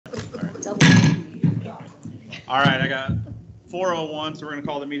All right, I got 4:01, so we're going to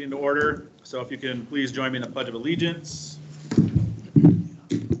call the meeting to order. So if you can please join me in the Pledge of Allegiance.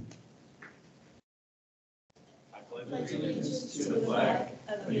 I pledge allegiance to the flag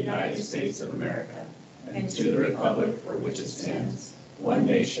of the United States of America and to the republic for which it stands, one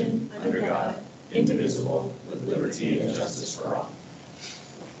nation, under God, indivisible, with liberty and justice for all.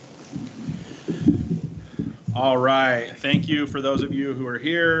 All right. Thank you for those of you who are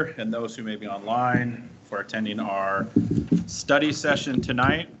here and those who may be online for attending our study session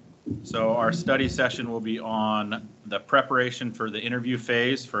tonight. So our study session will be on the preparation for the interview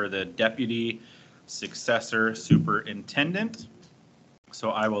phase for the deputy successor superintendent.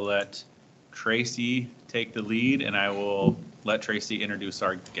 So I will let Tracy take the lead, and I will let Tracy introduce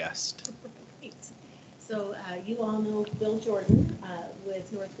our guest. Great. So you all know Bill Jordan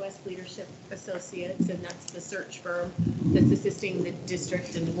with Northwest Leadership Associates, and that's the search firm that's assisting the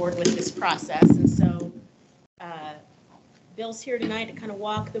district and the board with this process. And so Bill's here tonight to kind of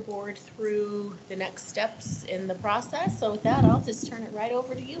walk the board through the next steps in the process. So with that, I'll just turn it right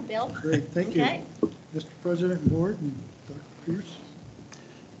over to you, Bill. Great, thank you, Mr. President and board and Dr. Pierce.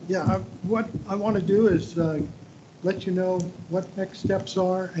 Yeah, what I want to do is let you know what next steps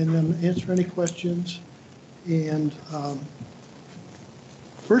are and then answer any questions. And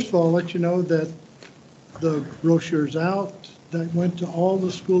first of all, let you know that the brochure's out. That went to all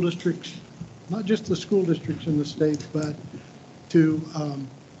the school districts, not just the school districts in the state, but to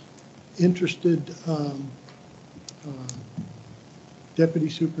interested deputy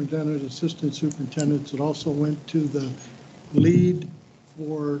superintendent, assistant superintendents. It also went to the lead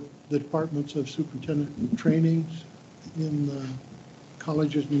for the departments of superintendent trainings in the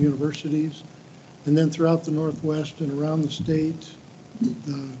colleges and universities. And then throughout the Northwest and around the state,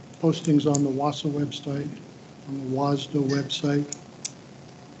 the postings on the WASA website, on the WASDA website.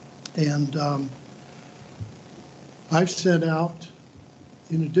 And I've sent out,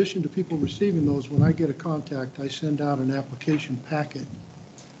 in addition to people receiving those, when I get a contact, I send out an application packet.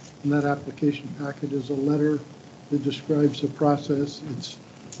 And that application packet is a letter that describes the process. It's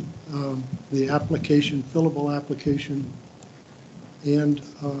the application, fillable application, and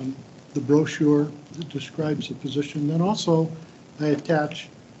the brochure that describes the position. Then also I attach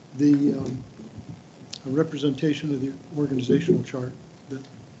the a representation of the organizational chart, the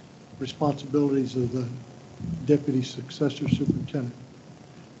responsibilities of the deputy successor superintendent.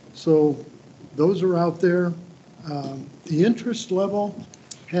 So those are out there. The interest level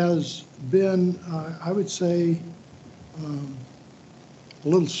has been, I would say, a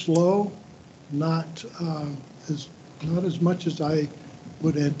little slow, not as much as I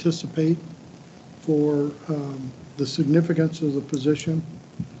would anticipate for the significance of the position.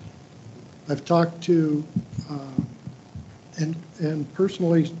 I've talked to and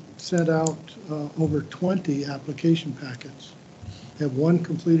personally sent out over 20 application packets, have one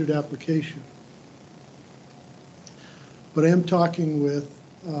completed application. But I am talking with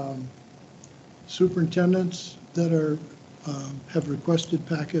superintendents that are have requested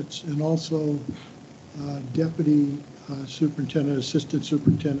packets, and also deputy superintendent, assistant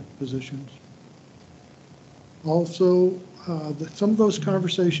superintendent positions. Also, some of those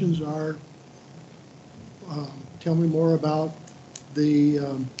conversations are tell me more about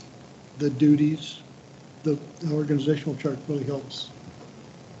the duties. The organizational chart really helps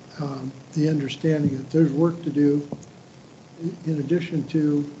the understanding that there's work to do in addition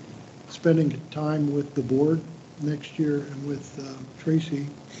to spending time with the board next year and with Tracy.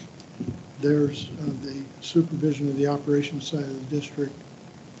 There's the supervision of the operations side of the district.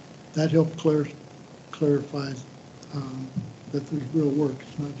 That helped clarify that there's real work.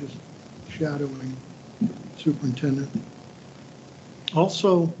 It's not just shadowing superintendent.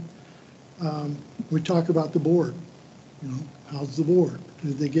 Also, we talk about the board. You know, how's the board?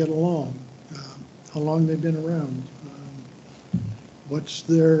 Do they get along? How long they've been around? What's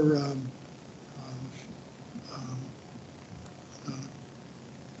their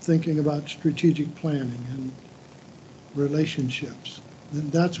thinking about strategic planning and relationships?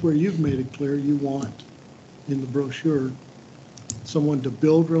 And that's where you've made it clear you want in the brochure someone to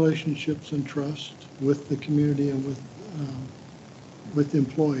build relationships and trust with the community and with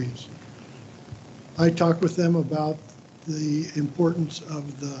employees. I talked with them about the importance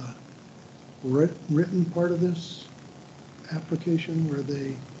of the written part of this application, where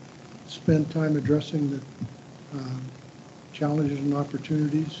they spend time addressing the challenges and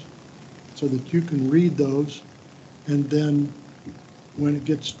opportunities so that you can read those. And then when it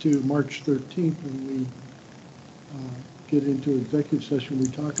gets to March 13th, when we get into executive session, we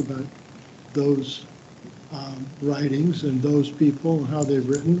talk about those writings and those people and how they've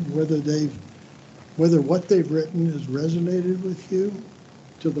written, whether what they've written has resonated with you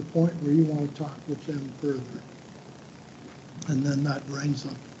to the point where you want to talk with them further. And then that winds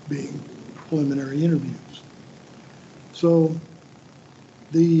up being preliminary interviews. So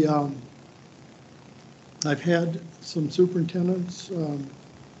I've had some superintendents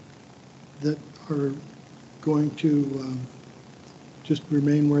that are going to just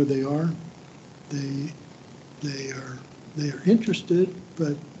remain where they are. They are interested,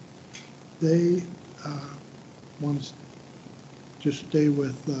 but they want to just stay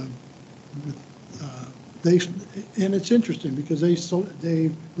with they. And it's interesting because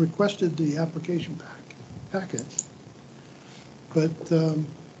they requested the application packet, but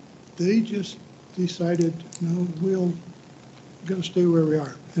they just decided, no, we're going to stay where we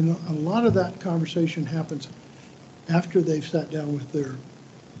are. And a lot of that conversation happens after they've sat down with their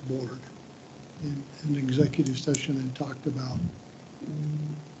board in an executive session and talked about,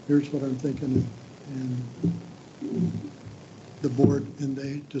 here's what I'm thinking, and the board, and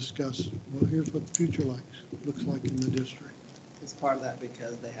they discuss, well, here's what the future looks like in the district. It's part of that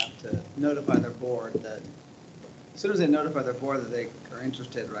because they have to notify their board that, as soon as they notify their board that they are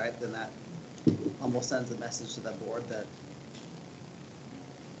interested, right, then that almost sends a message to the board that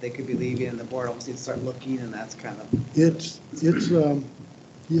they could be leaving, and the board almost needs to start looking, and that's kind of. It's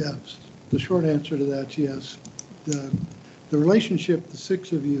yes. The short answer to that, yes. The relationship the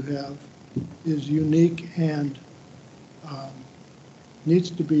six of you have is unique and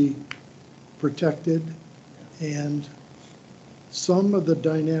needs to be protected, and some of the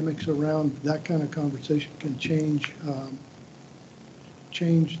dynamics around that kind of conversation can change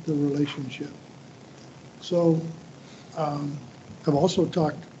the relationship. So I've also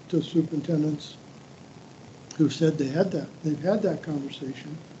talked to superintendents who said they've had that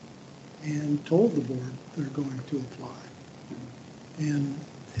conversation and told the board they're going to apply and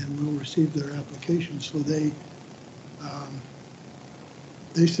will receive their application. So they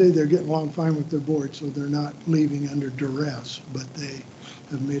say they're getting along fine with their board, so they're not leaving under duress, but they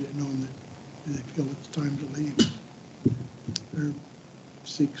have made it known that they feel it's time to leave or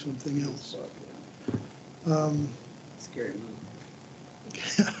seek something else. Scary move.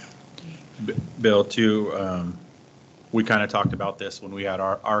 Bill, too, we kind of talked about this when we had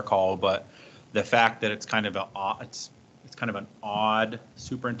our call, but the fact that it's kind of an odd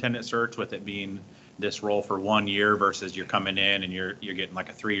superintendent search, with it being this role for 1 year versus you're coming in and you're getting like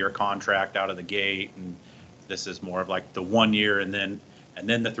a 3-year contract out of the gate, and this is more of like the 1 year and then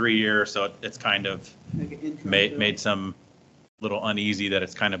the 3 year. So it's kind of made some little uneasy that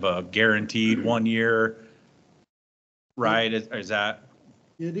it's kind of a guaranteed 1 year, right? Is that?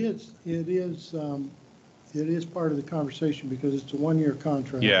 It is part of the conversation because it's a 1-year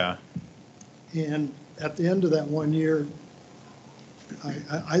contract. Yeah. And at the end of that 1 year,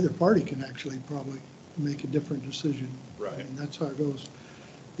 either party can actually probably make a different decision. Right. And that's how it goes.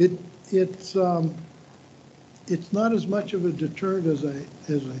 It's not as much of a deterrent as I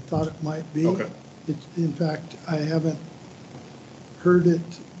thought it might be. Okay. It's, in fact, I haven't heard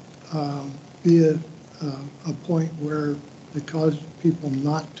it be a point where it caused people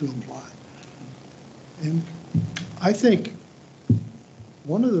not to apply. And I think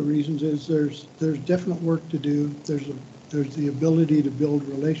one of the reasons is there's definite work to do. There's the ability to build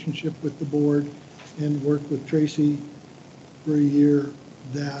relationship with the board and work with Tracy for a year.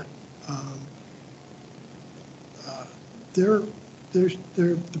 That the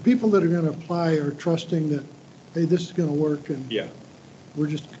people that are going to apply are trusting that, hey, this is going to work, and Yeah. we're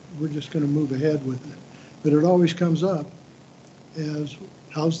just going to move ahead with it. But it always comes up as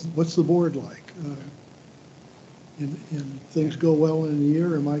what's the board like? And things go well in a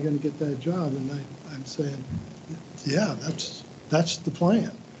year, am I going to get that job? And I'm saying, yeah, that's the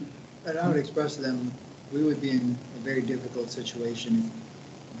plan. And I would express to them, we would be in a very difficult situation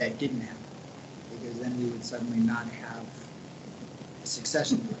if that didn't happen, because then we would suddenly not have a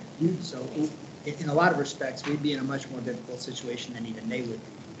succession plan. So in a lot of respects, we'd be in a much more difficult situation than even they would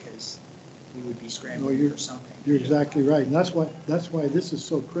be, because we would be scrambling for something. You're exactly right. And that's why this is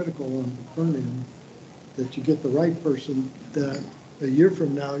so critical on Vernon, that you get the right person, that a year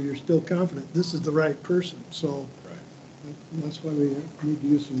from now, you're still confident this is the right person. So that's why we need to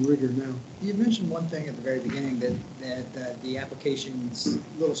use some rigor now. You mentioned one thing at the very beginning, that the application's a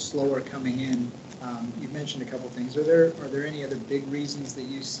little slower coming in. You mentioned a couple things. Are there any other big reasons that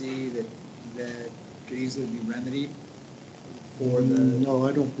you see that could easily be remedied for the? No,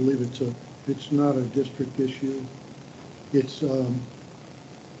 I don't believe it's not a district issue. It's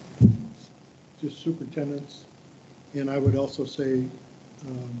just superintendents. And I would also say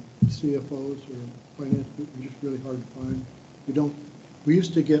CFOs or finance people are just really hard to find. We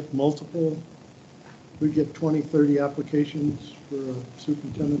used to get multiple, we get 20, 30 applications for a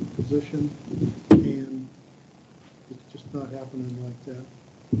superintendent position, and it's just not happening like that.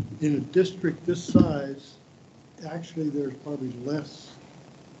 In a district this size, actually, there's probably less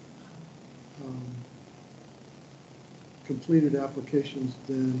completed applications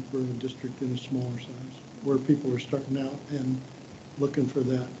than for a district in a smaller size, where people are starting out and looking for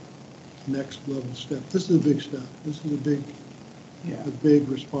that next level step. This is a big step. This is a big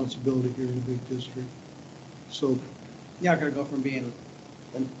responsibility here in a big district. So, You're not gonna go from being,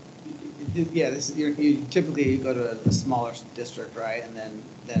 you typically go to a smaller district, right? And then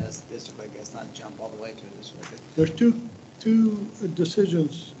a district like this, not jump all the way to a district like this. there's two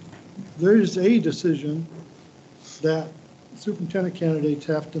decisions. There is a decision that superintendent candidates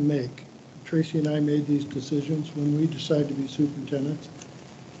have to make. Tracy and I made these decisions when we decided to be superintendents.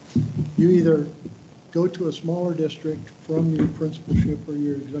 You either go to a smaller district from your principalship or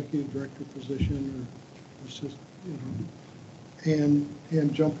your executive director position or assistant,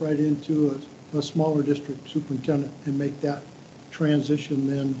 and jump right into a smaller district superintendent and make that transition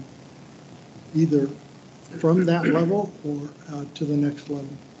then either from that level or to the next level.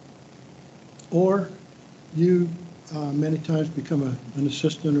 Or you many times become an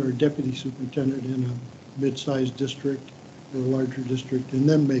assistant or a deputy superintendent in a mid-sized district or a larger district and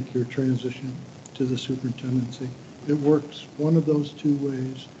then make your transition to the superintendency. It works one of those two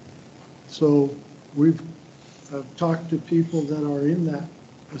ways. So we've talked to people that are in that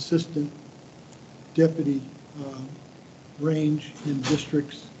assistant deputy range in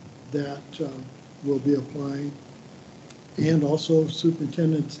districts that will be applying, and also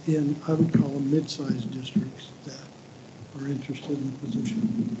superintendents in, I would call them mid-sized districts that are interested in the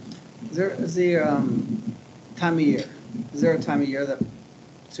position. Is there time of year? Is there a time of year that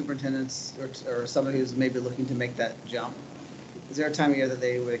superintendents or somebody who's maybe looking to make that jump, is there a time of year that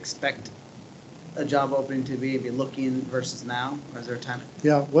they would expect a job opening to be looking versus now? Or is there a time?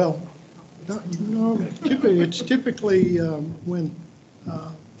 Yeah, well, no, it's typically when,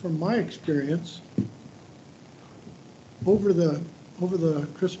 from my experience, over the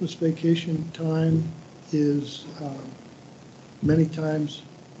Christmas vacation time is many times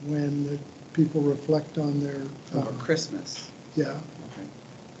when the people reflect on their Christmas. Yeah. Okay.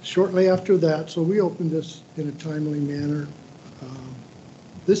 Shortly after that, so we opened this in a timely manner.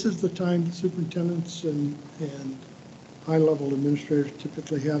 This is the time the superintendents and high-level administrators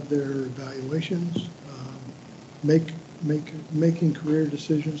typically have their evaluations, making career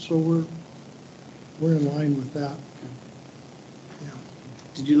decisions. So we're in line with that. Yeah.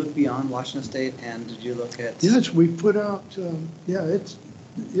 Did you look beyond Washington State, and did you look at? Yes, we put out.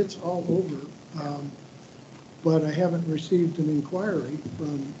 It's all over, but I haven't received an inquiry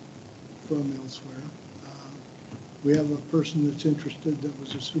from elsewhere. We have a person that's interested that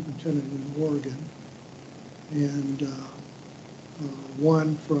was a superintendent in Oregon, and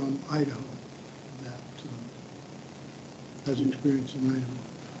one from Idaho that has experience in Idaho.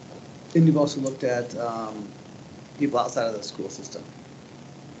 And you've also looked at people outside of the school system,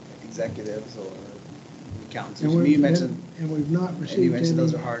 like executives or accountants. And You mentioned, we've not received and you mentioned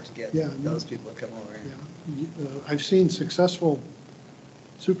any, those are hard to get. Yeah, Those people to come over. Yeah, I've seen successful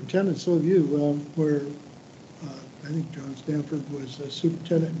superintendents, so have you, where I think John Stanford was a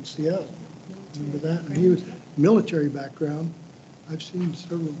superintendent in Seattle. Remember that? And he was military background. I've seen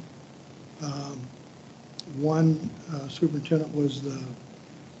several. One superintendent was the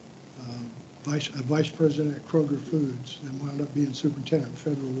vice president at Kroger Foods and wound up being superintendent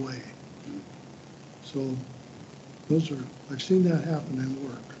Federal Way. So I've seen that happen and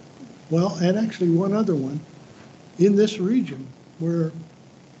work. Well, and actually one other one in this region where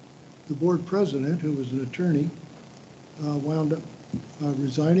the board president, who was an attorney, wound up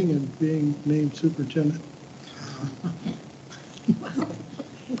resigning and being named superintendent.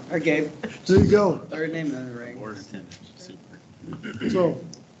 Or Gabe, There you go. throw your name in the ring. Board attendance, super. So,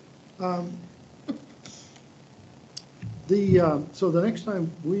 so the next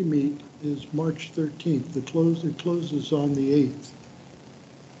time we meet is March 13th. It closes on the 8th.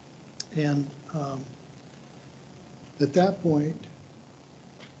 And at that point,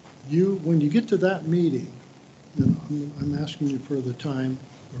 when you get to that meeting, and I'm asking you for the time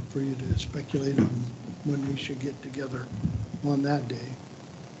or for you to speculate on when we should get together on that day.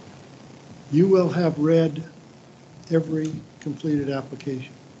 You will have read every completed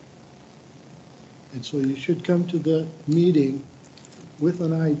application. And so you should come to the meeting with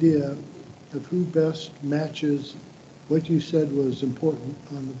an idea of who best matches what you said was important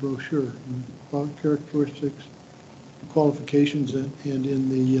on the brochure, about characteristics, qualifications and in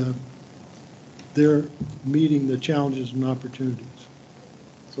the, they're meeting the challenges and opportunities.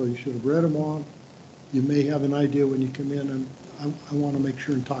 So you should have read them all. You may have an idea when you come in, and I want to make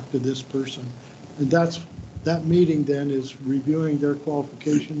sure and talk to this person. And that meeting then is reviewing their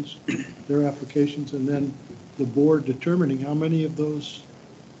qualifications, their applications, and then the board determining how many of those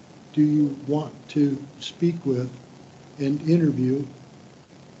do you want to speak with and interview.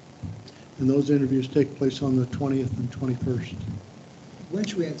 And those interviews take place on the 20th and 21st. When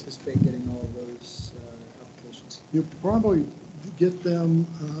should we anticipate getting all of those applications? You'll probably get them,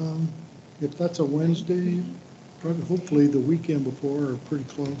 if that's a Wednesday, probably hopefully the weekend before or pretty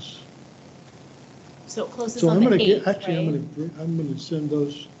close. So it closes So on I'm the gonna get, 8th, actually, right? I'm gonna send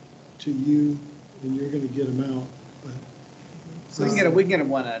those to you and you're gonna get them out. But, So we can get them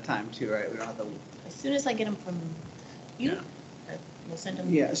one at a time too, right? We don't have to. As soon as I get them from you, Yeah. we'll send them.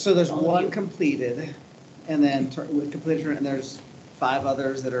 Yeah, so there's to all of one you. completed, and then with completed, and there's 5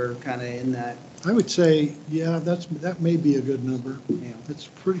 others that are kind of in that, I would say, yeah, that may be a good number. you know, It's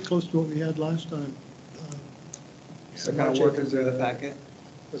pretty close to what we had last time. so kind of working through the packet.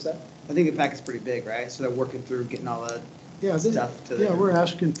 Was that? I think the packet's pretty big, right? So they're working through getting all the Yeah, stuff to yeah, the. we're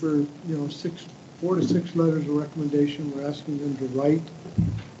asking for, 4 to 6 letters of recommendation. We're asking them to write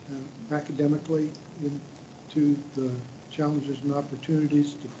academically into the challenges and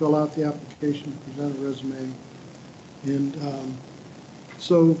opportunities, to fill out the application, present a resume. And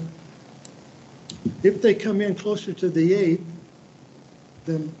so if they come in closer to the 8th,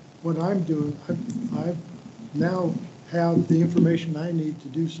 then what I'm doing, I now have the information I need to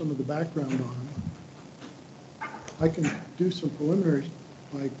do some of the background on them. I can do some preliminaries,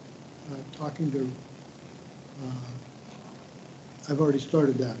 like talking to, I've already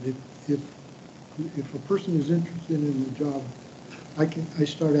started that. If a person is interested in the job, I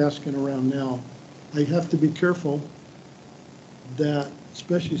start asking around now. I have to be careful that,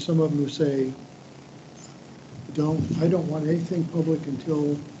 especially some of them who say, I don't want anything public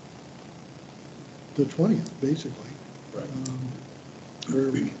until the 20th, basically. Right. Or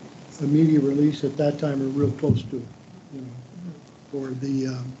a media release at that time or real close to it,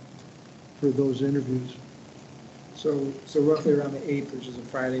 for those interviews. So roughly around the 8th, which is a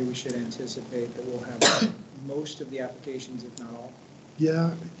Friday, we should anticipate that we'll have most of the applications, if not all.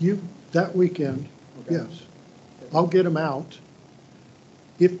 Yeah, that weekend, Okay. yes. I'll get them out.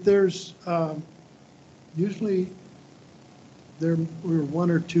 If there's, usually there were 1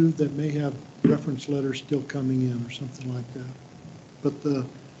 or 2 that may have reference letters still coming in or something like that. But the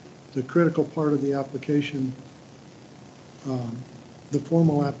critical part of the application, the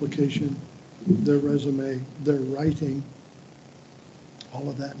formal application, their resume, their writing, all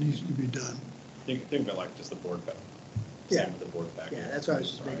of that needs to be done. Think of it like just the board pack. Yeah. Same with the board pack. Yeah, that's why I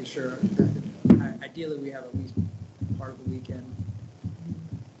was just making sure. Ideally, we have at least part of the weekend.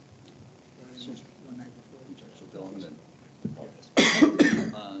 Rather than just one night before. So Bill, I'm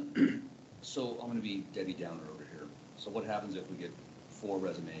gonna, so I'm gonna be Debbie Downer over here. So what happens if we get 4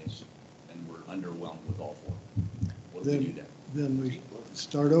 resumes and we're underwhelmed with all 4? What do we do then? Then we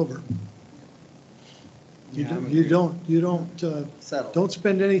start over. Yeah, I'm You agreeing. don't Settle. don't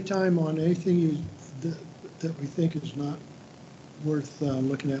spend any time on anything that we think is not worth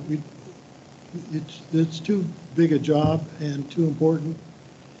looking at. It's too big a job and too important.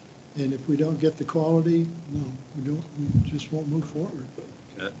 And if we don't get the quality, no, we just won't move forward.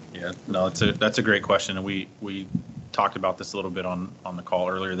 Yeah, no, that's a great question, and we talked about this a little bit on the call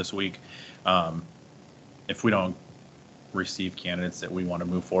earlier this week. If we don't receive candidates that we want to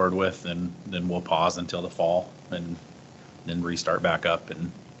move forward with, then we'll pause until the fall and then restart back up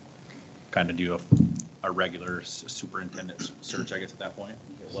and kind of do a regular superintendent search, I guess, at that point.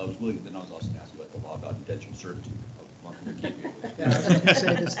 Okay, well, I was also gonna ask you about the law about indentured servitude. How long can we keep you? Yeah, I was gonna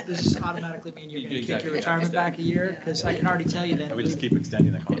say, this is automatically mean you're gonna kick Exactly. your retirement back a year, because I can already tell you that. And we just keep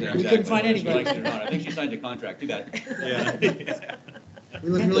extending the contract. We couldn't find anybody. Like it or not, I think she signed a contract, too bad. Yeah. We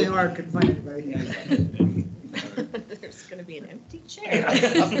looked really hard, couldn't find anybody. There's going to be an empty chair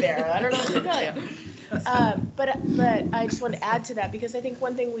up there. I don't know what to tell you. But I just want to add to that, because I think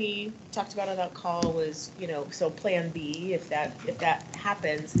one thing we talked about on that call was, so Plan B, if that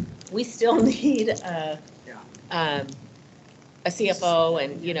happens, we still need a CFO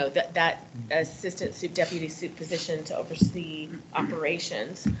and, that assistant deputy soup position to oversee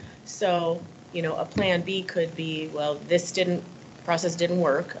operations. So, a Plan B could be, well, this process didn't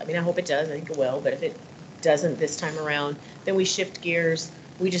work. I mean, I hope it does. I think it will. But if it doesn't this time around, then we shift gears.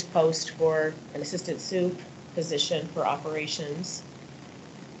 We just post for an assistant soup position for operations,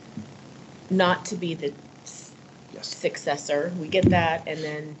 not to be the successor. We get that, and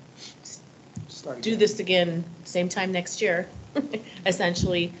then Start do again. this again same time next year,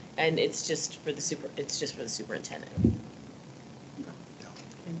 essentially, and it's just for the superintendent.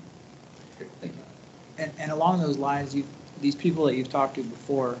 Thank you. And along those lines, these people that you've talked to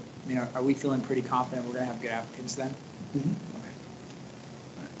before, are we feeling pretty confident we're gonna have good applicants then? Mhm.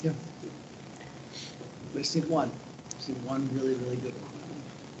 Yeah. We just need one. Just need one really, really good one.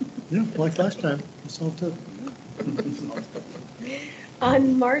 Yeah, like last time, that's all it took.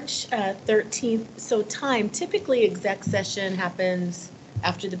 On March 13th, so typically exec session happens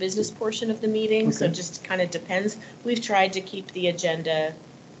after the business portion of the meeting, so it Okay. just kind of depends. We've tried to keep the agenda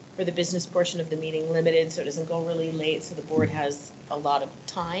for the business portion of the meeting limited, so it doesn't go really late, so the board has a lot of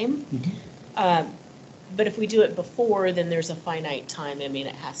time. Mhm. But if we do it before, then there's a finite time,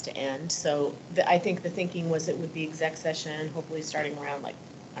 it has to end. So I think the thinking was it would be exec session, hopefully starting around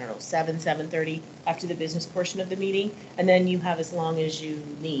 7:30 after the business portion of the meeting. And then you have as long as you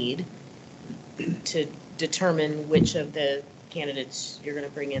need to determine which of the candidates you're going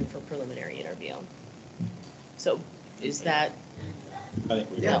to bring in for preliminary interview. So is that, I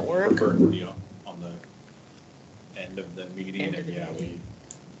think we That work? prefer to be on the end of the meeting, End of and the yeah, meeting.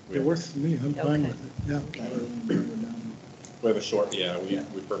 It works for me, I'm fine Okay. with it, yeah. we have a short,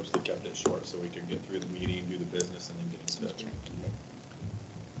 we purposely kept it short so we could get through the meeting, do the business, and then get into it.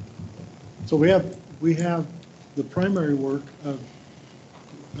 So we have the primary work of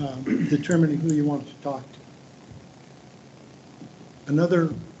determining who you want to talk to. Another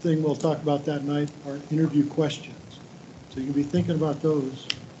thing we'll talk about that night are interview questions. So you can be thinking about those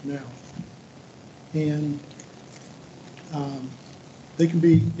now. And they can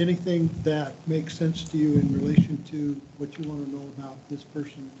be anything that makes sense to you in relation to what you want to know about this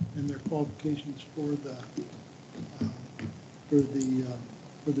person and their qualifications for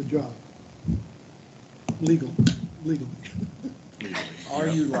the job. Legally. Are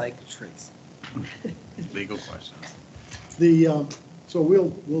you like Tracy? Legal questions. So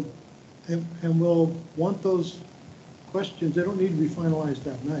we'll want those questions, they don't need to be finalized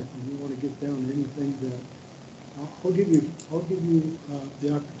that night, and we want to get down to anything that, I'll give you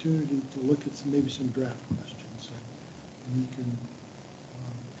the opportunity to look at maybe some draft questions, and you can,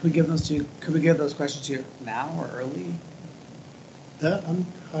 Could we give those questions to you now or early? I'm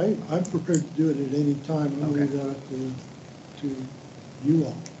prepared to do it at any time, I'll leave that up to you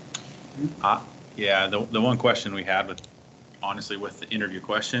all. Yeah, the one question we had honestly with the interview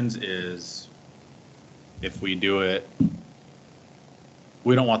questions is if we do it,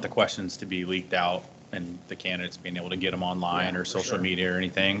 we don't want the questions to be leaked out and the candidates being able to get them online or social media or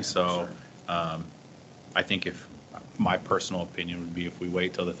anything. So I think my personal opinion would be if we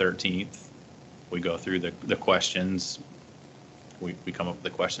wait till the 13th, we go through the questions, we come up with the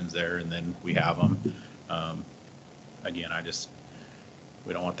questions there and then we have them. Again,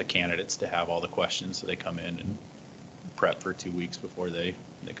 we don't want the candidates to have all the questions, so they come in and prep for 2 weeks before they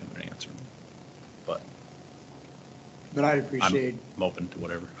come and answer them. But I'd appreciate, I'm open to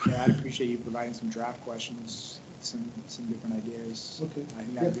whatever. I'd appreciate you providing some draft questions, some different ideas. Okay. I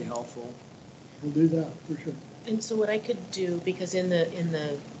think that'd be helpful. We'll do that, for sure. and so what I could do, because in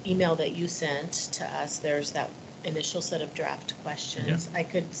the email that you sent to us, there's that initial set of draft questions. I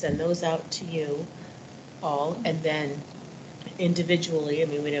could send those out to you all, and then individually,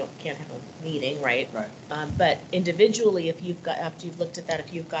 can't have a meeting, right? Right. But individually, after you've looked at that,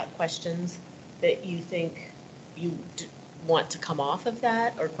 if you've got questions that you think you want to come off of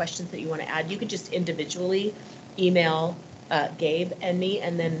that, or questions that you want to add, you could just individually email Gabe and me,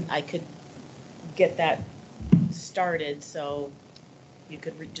 and then I could get that started, so you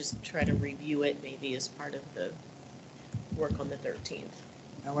could just try to review it maybe as part of the work on the 13th.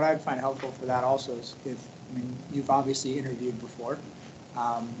 And what I'd find helpful for that also is you've obviously interviewed before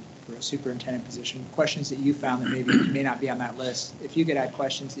for a superintendent position, questions that you found that maybe may not be on that list. If you could add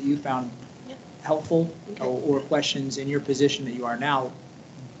questions that you found helpful, Okay. or questions in your position that you are now,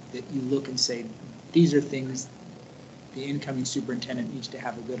 that you look and say, these are things the incoming superintendent needs to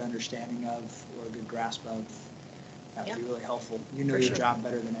have a good understanding of or a good grasp of, that would be really helpful. You know For your sure. job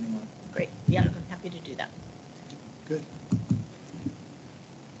better than anyone. Great, yeah, I'm happy to do that. Good.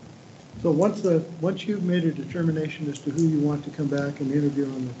 So once you've made a determination as to who you want to come back and interview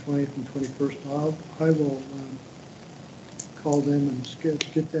on the 20th and 21st, I will call them and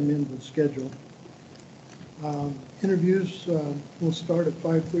get them into the schedule. Interviews will start at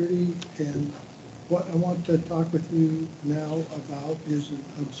 5:30, and what I want to talk with you now about is an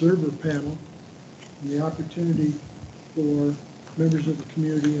observer panel and the opportunity for members of the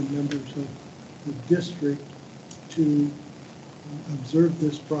community and members of the district to observe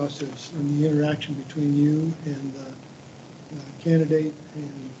this process and the interaction between you and the candidate,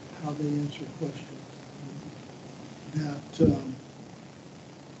 and how they answer questions. That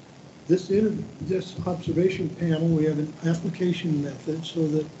this observation panel, we have an application method so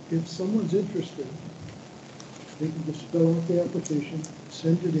that if someone's interested, they can just fill out the application,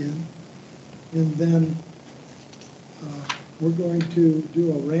 send it in, and then we're going to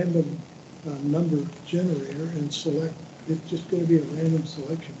do a random number generator and select, it's just going to be a random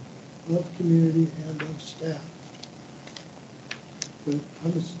selection of community and of staff. But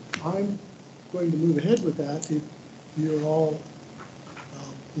I'm going to move ahead with that if you're all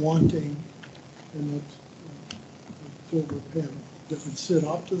wanting, and let's observer panel that would sit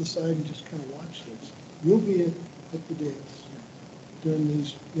off to the side and just kind of watch this. You'll be at the dais during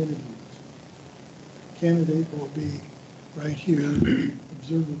these interviews. Candidate will be right here,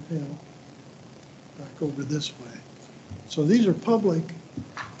 observer panel, back over this way. So these are public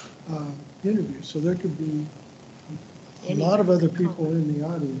interviews, so there could be a lot of other people in the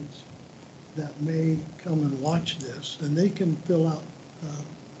audience that may come and watch this, and they can fill out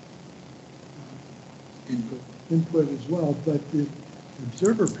input as well. But the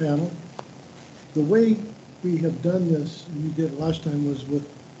observer panel, the way we have done this, and you did it last time, was with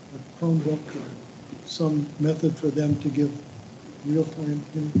a Chromebook or some method for them to give real-time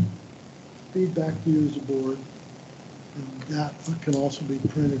feedback to you as a board, and that can also be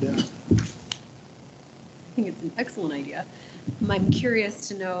printed out. I think it's an excellent idea. I'm curious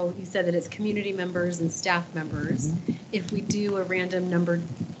to know, you said that it's community members and staff members. If we do a random number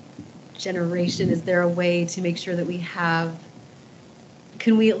generation, is there a way to make sure that we have,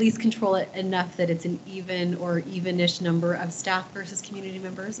 can we at least control it enough that it's an even or even-ish number of staff versus community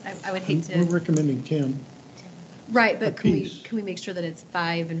members? I would hate We're to. recommending 10. Right, but apiece. can we make sure that it's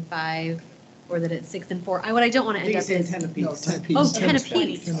 5 and 5 or that it's 6 and 4? What I don't want to end up is. 10 apiece. No, 10 apiece. Oh, 10 10 apiece.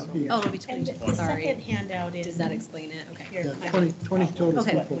 apiece. 10 apiece. Oh, it'll be And 20, the sorry. second handout is. Does that explain it? Okay. Here, Yeah, 20 total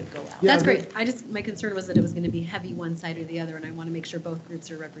Okay. people. would go out. Yeah, That's but- great. My concern was that it was going to be heavy one side or the other, and I want to make sure both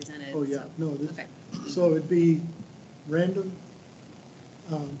groups are represented. Oh, yeah, so- no, Okay. so it'd be random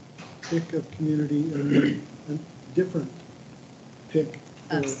pick of community and then a different pick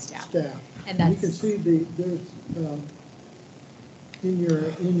for Of staff. And You can that's, see there's,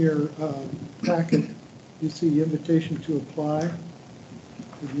 in your packet, you see the invitation to apply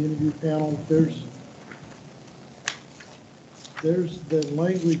for the interview panel. There's the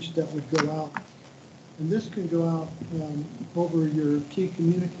language that would go out. And this can go out over your key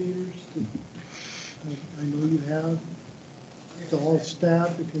communicators that I know you have, to all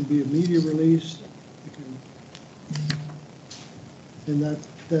staff. It can be a media release. It can, and that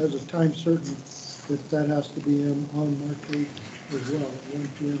has a time certain that has to be on March 8th as well, at 1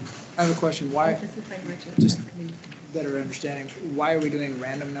 p.m. I have a question. Why, this is like Richard. just better understanding, why are we doing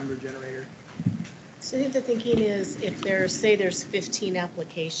random number generator? So I think the thinking is if there's, say there's 15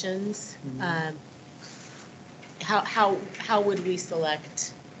 applications, how would we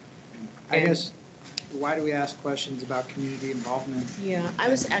select? I guess, why do we ask questions about community involvement? Yeah, I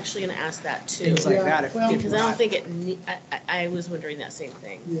was actually going to ask that too. Things like Yeah, that. if- well- if Because I not- don't think I was wondering that same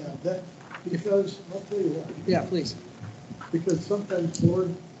thing. Yeah, because, I'll tell you what, Yeah, please. because sometimes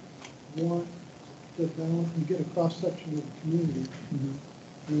boards want to balance and get a cross-section of the community,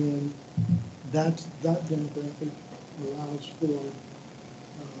 and that demographic allows for,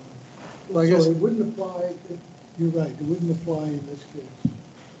 Well, I guess- so it wouldn't apply, you're right, it wouldn't apply in this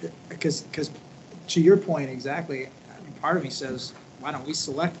case. Because to your point exactly, I mean, part of me says, why don't we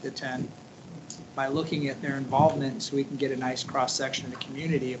select the 10 by looking at their involvement so we can get a nice cross-section of the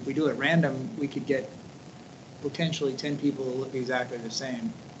community? If we do it random, we could get potentially 10 people who look exactly the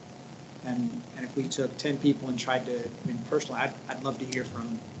same. And if we took 10 people and tried to, I mean, personally, I'd love to hear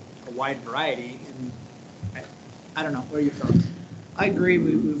from a wide variety. And I don't know, what are your thoughts? I agree,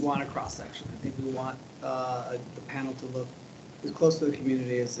 we want a cross-section. I think we want the panel to look as close to the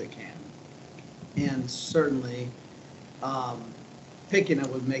community as it can. And certainly, picking it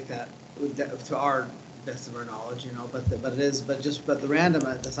would make that, to our best of our knowledge, but the random,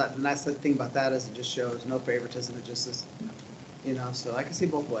 the nice thing about that is it just shows no favoritism, it just is, so I can see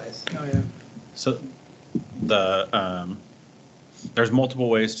both ways. Oh, yeah. So there's multiple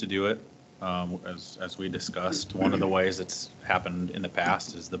ways to do it. As we discussed, one of the ways that's happened in the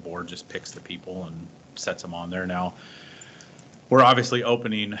past is the board just picks the people and sets them on there. Now, we're obviously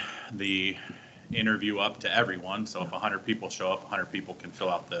opening the interview up to everyone. So if 100 people show up, 100 people can fill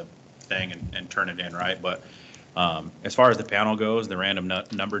out the thing and turn it in, right? But as far as the panel goes, the random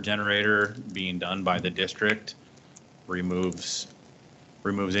number generator being done by the district removes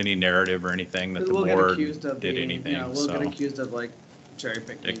any narrative or anything that the We'll get board accused of did being, anything. we'll get So accused of like cherry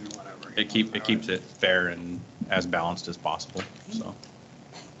picking or whatever. it keeps it fair and as balanced as possible. So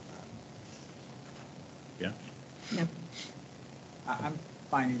I'm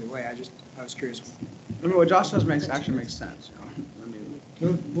fine either way. I was curious. I mean, what Josh does actually makes sense, you know? I mean,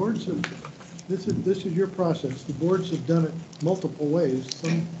 The boards have, this is your process. The boards have done it multiple ways.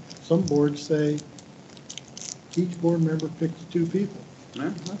 Some boards say each board member picks 2 people. yeah,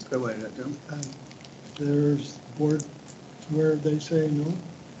 that's a good way to do it. There's board where they say, no,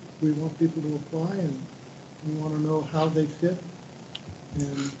 we want people to apply and we want to know how they fit.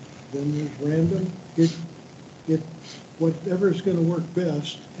 And then there's random, get whatever's going to work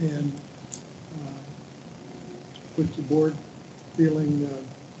best and puts the board feeling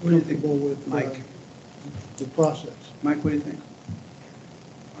What do you think, comfortable with Mike? the process. Mike, what do you think?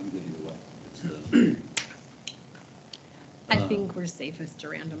 I'm good either way. It's the, I think we're safest to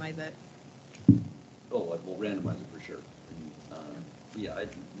randomize it. well, randomize it for sure. And, yeah,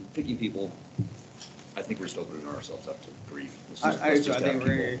 picking people, I think we're still putting ourselves up to grief. I think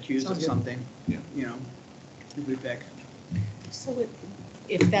we're accused of Sounds good. something, Yeah. you know, if we pick. So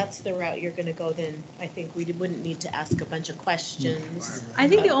if that's the route you're going to go, then I think we wouldn't need to ask a bunch of questions. I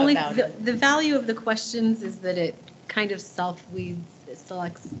think about the value of the questions is that it kind of self-weeds, it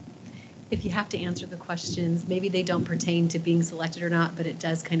selects, if you have to answer the questions, maybe they don't pertain to being selected or not, but it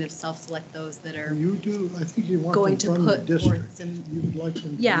does kind of self-select those that are You do, I think you want going them to from the put district. forth some, You would like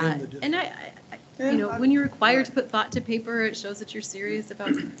them to yeah, be in the district. and you know, when you're required to put thought to paper, it shows that you're serious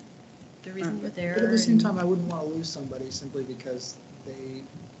about the reason you're there. But at the same and- time, I wouldn't want to lose somebody simply because they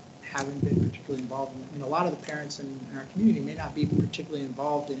haven't been particularly involved. I mean, a lot of the parents in our community may not be particularly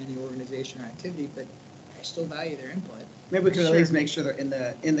involved in any organization or activity, but I still value their input. Maybe we could at Sure. least make sure they're in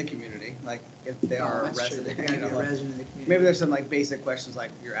the community, like if they are a That's true. resident. They gotta you be a know, resident of the community. Maybe there's some like basic questions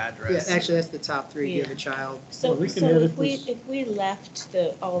like your Yeah, address. actually, that's the top 3. Give Yeah. a child. So, we can so edit if we, this. if we left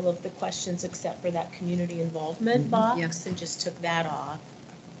all of the questions except for that community involvement box and just took that off,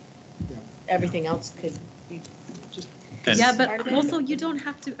 Yeah. everything else could be And- Yeah, part of but it. also you don't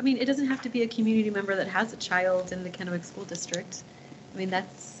have to, I mean, it doesn't have to be a community member that has a child in the Kennewick School District. I mean,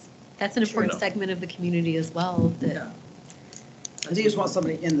 that's an important True. segment of the community as well that, Yeah. I think you just want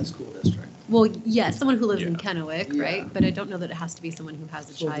somebody in the school district. well, yeah, someone who lives in Yeah. Kennewick, Yeah. right? But I don't know that it has to be someone who has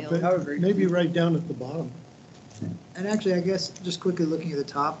a So child. depend- I would agree. Maybe right down at the bottom. And actually, I guess, just quickly looking at the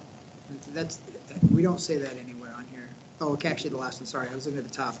top, we don't say that anywhere on here. Oh, okay, actually, the last one, sorry, I was looking at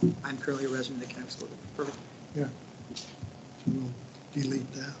the top. I'm currently a resident of the Kennewick School District. Perfect. Yeah. So we'll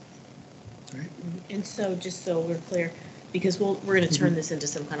delete that. Right? And so, just so we're clear, because we're going to turn this into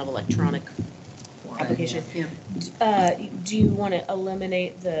some kind of electronic application. Yeah. Do you want to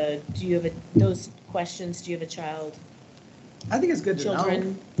eliminate those questions, do you have a child, I think it's good to know.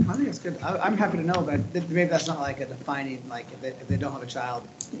 children? I think it's good. I'm happy to know, but maybe that's not like a defining, like if they don't have a child,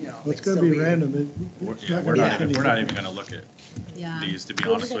 you know. Well, it's like, going to still be random. We're It's yeah, not we're gonna not make even, any we're not even difference. going to look at Yeah. these, to be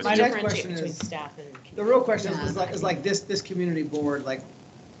Well, honest with My you. next differentiate question between is- staff and. The real question Yeah. is like this community board, like,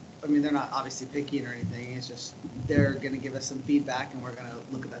 I mean, they're not obviously picky or anything. It's just, they're gonna give us some feedback and we're gonna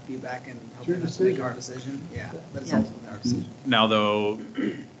look at that feedback and your hopefully make decision. our decision. Yeah, but it's Yeah. ultimately our decision. Now, though,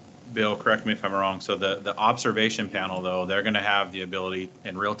 Bill, correct me if I'm wrong, so the observation panel, though, they're going to have the ability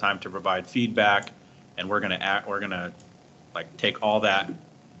in real time to provide feedback, and we're going to like take all that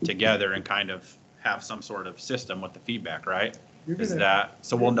together and kind of have some sort of system with the feedback, right? You're Is gonna- that,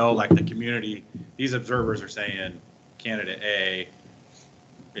 so we'll know, like, the community, these observers are saying candidate A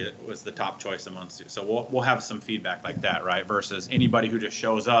it was the top choice amongst you. So we'll have some feedback like that, right? Versus anybody who just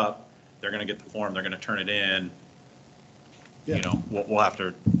shows up, they're going to get the form, they're going to turn it in. Yeah. You know, we'll have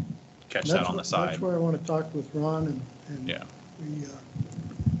to catch that on the side. That's where I want to talk with Ron and Yeah. we,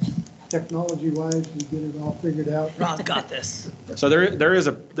 technology-wise, we get it all figured out. Ron's got this. So there is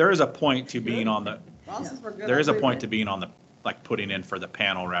a point to being on the, Ron says we're good. there is a I'll point leave to it. being on the, like, putting in for the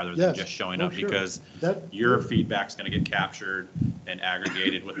panel rather than Yes. just showing Oh, up, sure. because That, your feedback's going to get captured and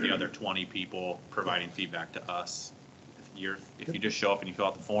aggregated with the other 20 people providing feedback to us. If you just show up and you fill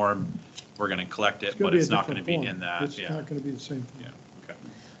out the form, we're going to collect it's it, going but to be a it's not going to different be form. in that, It's yeah. not going to be the same. Yeah, okay.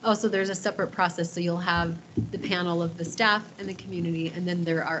 Oh, so there's a separate process, so you'll have the panel of the staff and the community, and then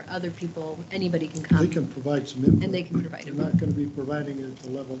there are other people, anybody can They come. can provide some input. And they can provide They're input. not going to be providing it at the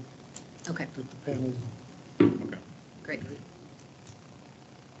level Okay, that the panel. Okay. great.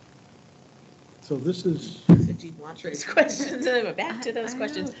 So this is, So do you want those questions, and then back to those I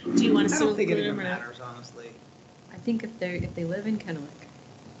questions, do you want us I to don't think it include even them or not? matters, honestly. I think if they live in Kennewick.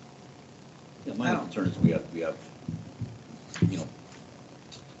 Yeah, my only concern is we have, you know,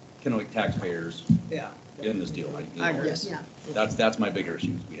 Kennewick taxpayers Yeah. in this deal. Like, you I know, agree. Yes. Yeah. That's my bigger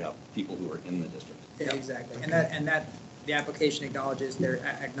issue, is we have people who are in the district. Yeah, exactly. And that, the application acknowledges their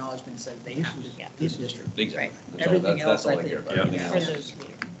acknowledgement says they have to Yeah. be in the district. Exactly. So Everything that's else, all I I care think, about. Yeah. Everything For else those is-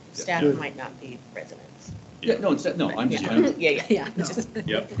 staff Good. might not be residents. Yeah, no, it's, no, I'm just, Yeah, I'm yeah. Yeah. It's just-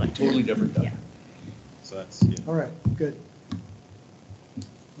 Yep, totally different. Yeah. so that's, yeah. All right, good.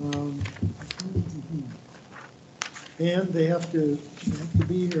 And they have to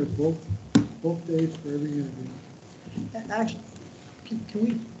be here both days for every interview. And actually, can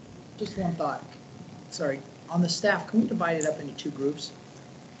we, just one thought, sorry, on the staff, can we divide it up into two groups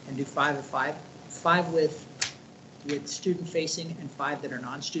and do 5 and 5? 5 with student facing and 5 that are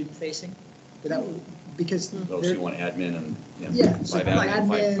non-student facing? Because Those they're, who want admin and, yeah, so five like admin,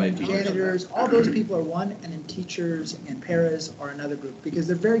 five admin, teachers. janitors, all those people are one, and then teachers and paras are another group, because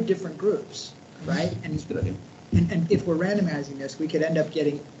they're very different groups, right? That's a good idea. And if we're randomizing this, we could end up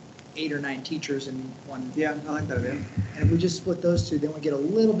getting 8 or 9 teachers in one. Yeah, I like that idea. And if we just split those two, then we get a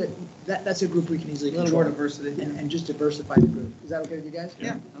little bit, that's a group we can easily A little more control. diversity. And just diversify the group. Is that okay with you guys?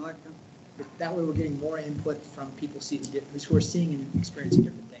 Yeah, I like that. That way we're getting more input from people who are seeing and experiencing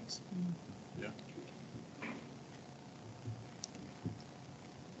different things. Yeah.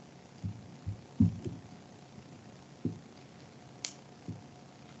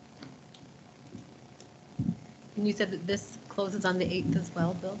 And you said that this closes on the 8th as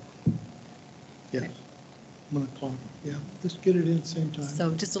well, Bill? Yes, 1 o'clock, yeah, just get it in same time.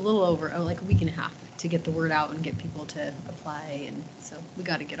 So just a little over, like a week and a half to get the word out and get people to apply. And so we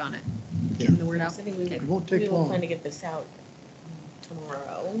got to get on it, getting the word I out. think Okay. It won't take we will long. plan to get this out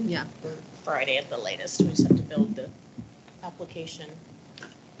tomorrow. Yeah. Or Friday at the latest. We just have to build the application,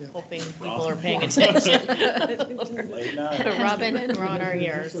 Yeah. hoping people are paying attention. Late night. Robin, we're on our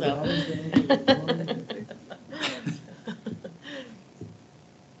ear, so.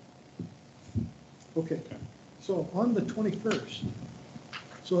 Okay, so on the 21st,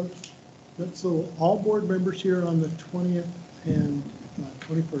 so all board members here on the 20th and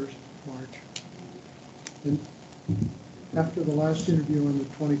 21st March. And after the last interview on the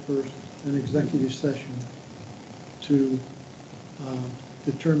 21st, an executive session to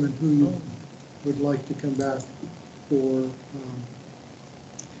determine who you would like to come back for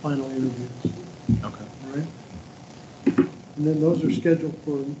final interviews, Okay. all right? And then those are scheduled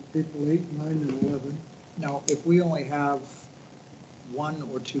for April 8, 9, and 11. Now, if we only have 1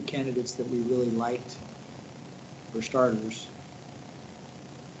 or 2 candidates that we really liked for starters,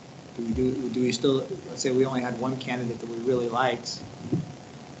 do we still, let's say we only had 1 candidate that we really liked,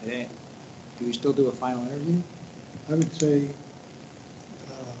 do we still do a final interview? I would say,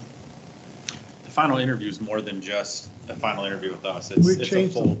 The final interview is more than just a final interview with us. we It's a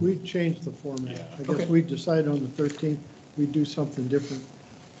full. changed the format. Yeah. I Okay. guess we decided on the 13th, we'd do something different.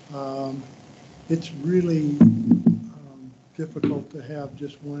 It's really difficult to have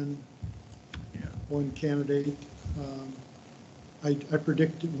just one candidate. I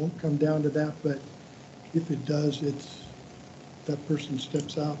predict it won't come down to that, but if it does, that person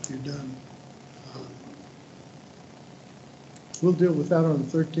steps out, you're done. We'll deal with that on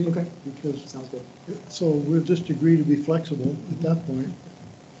the 13th. Okay. Because, Sounds good. so we'll just agree to be flexible at that point.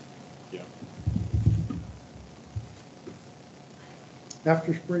 Yeah.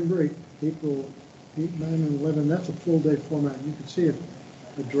 After spring break, April 8, 9, and 11, that's a full day format. You can see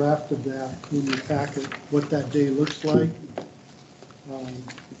a draft of that in your packet, what that day looks like.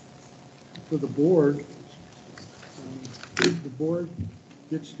 For the board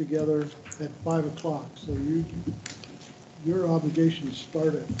gets together at 5 o'clock, so your obligations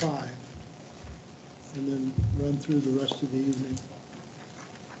start at 5 and then run through the rest of the evening.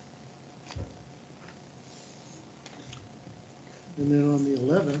 And then on the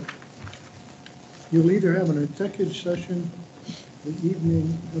 11th, you'll either have an executive session the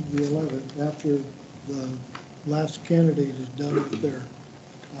evening of the 11th after the last candidate is done with their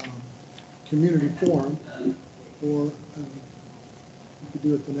community forum, or you could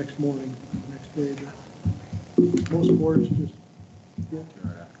do it the next morning, next day. But most boards just get,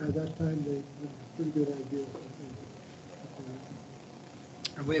 by that time, they have a pretty good idea.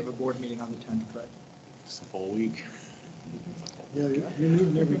 And we have a board meeting on the 10th, correct? It's a full week. Yeah, you're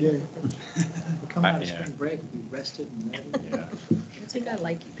meeting every day. We're coming out of Yeah. spring break, we rested and ready. Yeah. I think I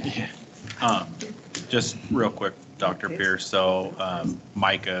like you guys. Just real quick, Dr. Pierce, so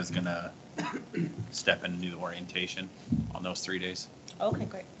Micah is gonna step in and do the orientation on those 3 days. Okay,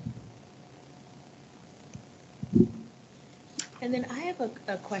 great. And then I have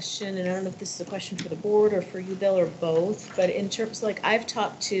a question, and I don't know if this is a question for the board or for you, Bill, or both, but in terms, like, I've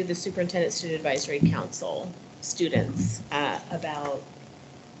talked to the Superintendent Student Advisory Council students about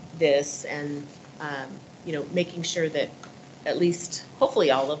this and, making sure that at least,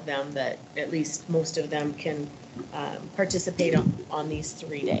 hopefully all of them, that at least most of them can participate on these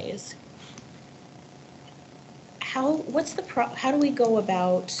 3 days. How do we go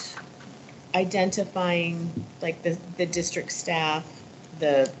about identifying like the district staff,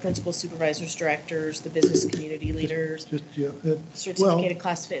 the principal supervisors, directors, the business community leaders, Just, yeah, certificated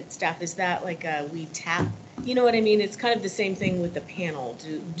classified staff, is that like we tap? You know what I mean? It's kind of the same thing with the panel.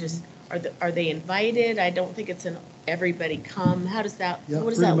 Are they invited? I don't think it's everybody come. How does that, yeah,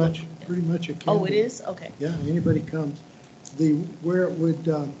 what does that look? pretty much it can Oh, it be. is? Okay. Yeah, anybody comes. Where it would,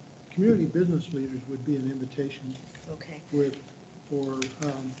 community business leaders would be an invitation Okay.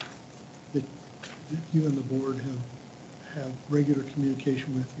 that you and the board have regular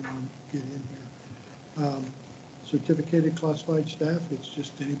communication with you and get in here. Certificated classified staff, it's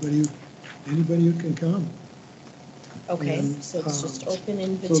just anybody who can come. Okay, And, so it's just open room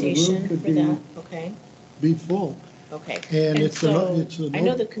invitation could for be- that? Okay, Be full. okay. And it's so, it's an I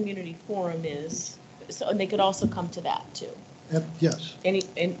know op- the community forum is, so, and they could also come to that too. Yes. And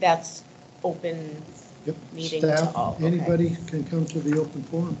that's open, Yep. Meeting to Staff, all, okay. anybody can come to the open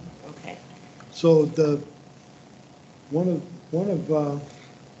forum. okay. So one of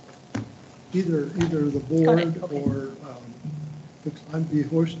either the board okay. or I'd be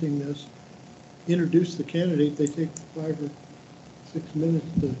hosting this, introduce the candidate, they take 5 or 6 minutes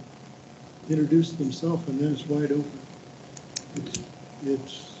to introduce themselves, and then it's wide open.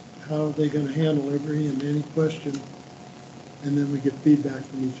 It's how are they going to handle every and any question, and then we get feedback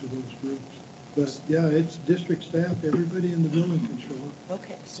from each of those groups. But yeah, it's district staff, everybody in the building can show up.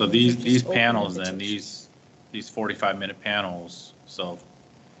 Okay. So these these are just open panels then, invitations. these 45-minute panels, so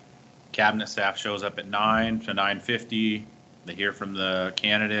cabinet staff shows up at 9 to 9:50, they hear from the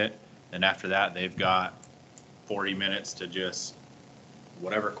candidate, then after that, they've got 40 minutes to just,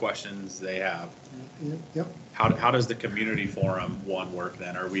 whatever questions they have. Yep. How does the community forum one work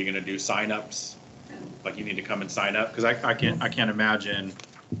then? Are we gonna do signups? Like you need to come and sign up? Because I can't imagine,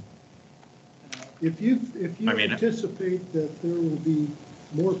 If you I mean- anticipate that there will be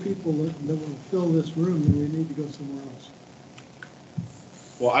more people that will fill this room, then we need to go somewhere else.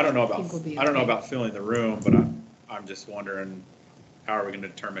 well, I don't know think we'll be about okay. filling the room, but I'm just wondering, how are we gonna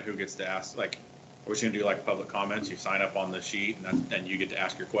determine who gets to ask? Like, are we just gonna do like public comments? You sign up on the sheet and then you get to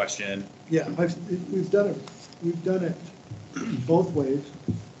ask your question? Yeah, we've done it both ways,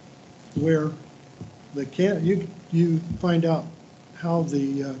 where you find out how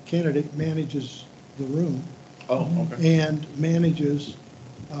the candidate manages the room Oh, okay. and manages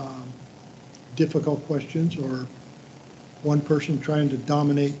difficult questions, or one person trying to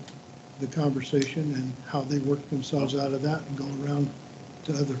dominate the conversation and how they work themselves out of that and go around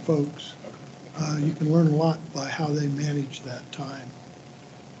to other folks. You can learn a lot by how they manage that time.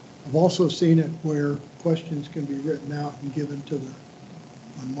 I've also seen it where questions can be written out and given to the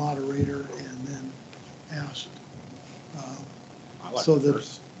moderator and then asked. I like So the that-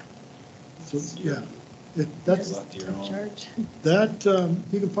 first. So, yeah, that's, Left to your own. Charge. that,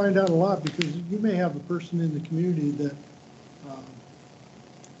 you can find out a lot, because you may have a person in the community that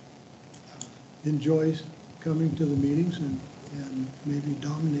enjoys coming to the meetings and maybe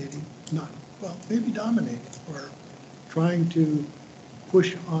dominating, maybe dominating, or trying to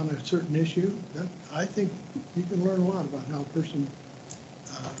push on a certain issue. That, I think you can learn a lot about how a person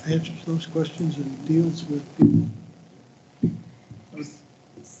answers those questions and deals with people.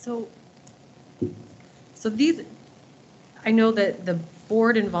 So these, I know that the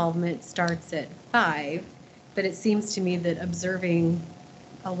board involvement starts at 5, but it seems to me that observing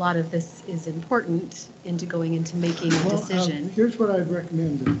a lot of this is important into going into making a Well, decision. Here's what I'd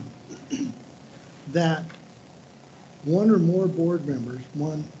recommend, then. That one or more board members,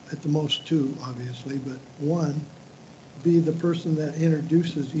 one, at the most 2, obviously, but one, be the person that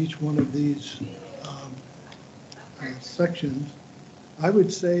introduces each one of these sections. I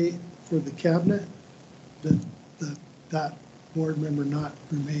would say for the cabinet, that board member not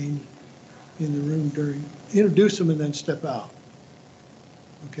remain in the room introduce them and then step out.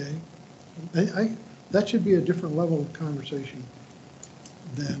 Okay? That should be a different level of conversation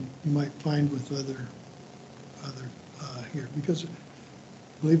than you might find with other here, because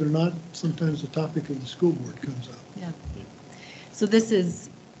believe it or not, sometimes the topic of the school board comes up. Yeah. So this is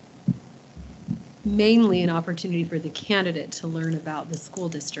mainly an opportunity for the candidate to learn about the school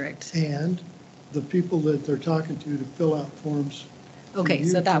district. And the people that they're talking to fill out forms. for Okay, you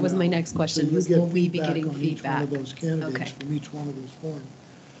so to that was my know. next So question, you was get will we be feedback getting on each one feedback? of those candidates Okay. from each one of those forms.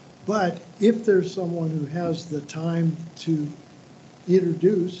 But if there's someone who has the time to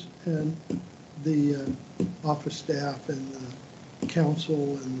introduce, and the office staff and the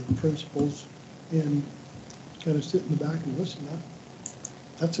council and the principals, and kind of sit in the back and listen,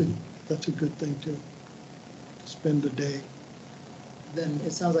 that's a good thing too. Spend a day. Then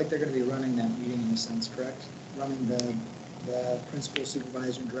it sounds like they're going to be running that meeting in a sense, correct? Running the the principal,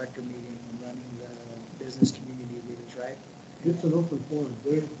 supervisor, and director meeting, and running the business community leaders, right? It's an open forum.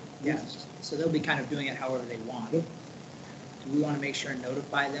 They're, Yes, so they'll be kind of doing it however they want. Yep. Do we want to make sure and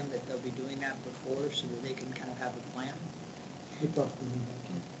notify them that they'll be doing that before so that they can kind of have a plan? we talked to them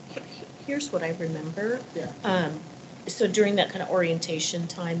about Here's what I remember. Yeah. So during that kind of orientation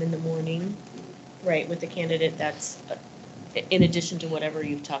time in the morning, right, with the candidate, that's in addition to whatever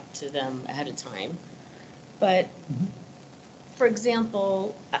you've talked to them ahead of time. But, for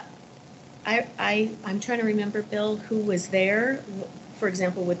example, I'm trying to remember, Bill, who was there, for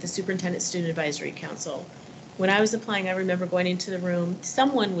example, with the Superintendent Student Advisory Council. When I was applying, I remember going into the room,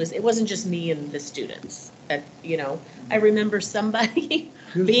 someone was, it wasn't just me and the students. I remember somebody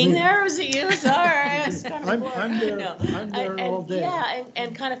It was being me. there. Was it you? Sorry. I'm there, No. I'm there And- all day. Yeah,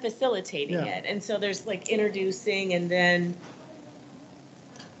 and kind of facilitating Yeah. it. And so there's like introducing and then,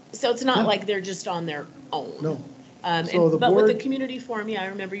 so it's not Yeah. like they're just on their own. No. So the But with the board- community forum, yeah, I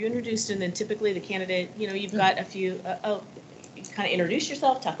remember you introduced and then typically the candidate, you've got a few, you kind of introduce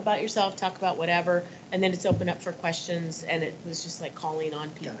yourself, talk about whatever, and then it's open up for questions and it was just like calling on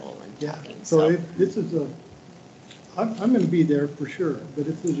people and Yeah, talking. so if this is I'm going to be there for sure, but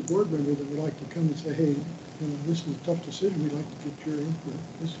if there's a board member that would like to come and say, hey, this is a tough decision, we'd like to get your input,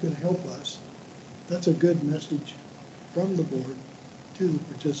 this is going to help us, that's a good message from the board to the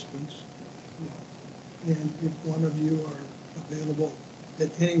participants. And if one of you are available at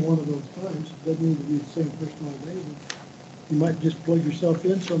any one of those times, it doesn't need to be the same person all day, but you might just plug yourself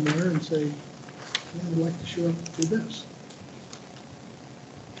in somewhere and say, yeah, I'd like to show up for this.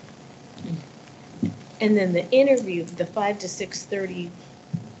 And then the interview, the 5 to 6:30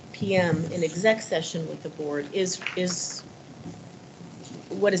 PM in exec session with the board is,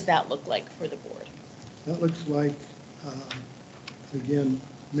 what does that look like for the board? That looks like, again,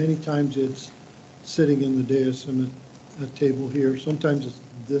 many times it's sitting in the dais and a table here. Sometimes it's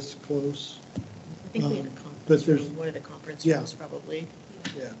this close. I think we had a But conference there's- room, one of the conference Yeah. rooms probably.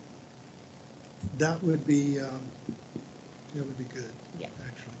 Yeah. That would be good, Yeah.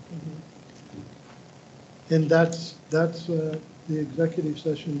 actually. Mhm. And that's the executive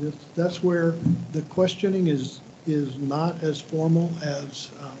session. That's where the questioning is not as formal as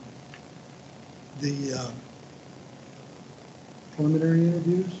the preliminary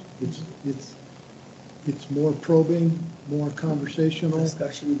interviews. It's more probing, more conversational,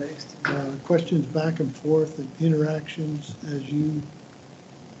 Discussion based. questions back and forth and interactions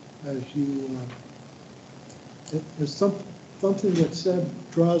if something that's said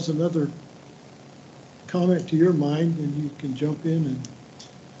draws another comment to your mind, and you can jump in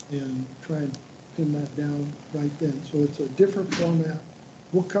and try and pin that down right then. So it's a different format.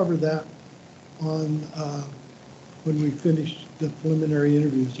 We'll cover that on when we finish the preliminary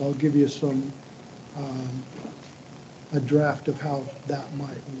interviews. I'll give you a draft of how that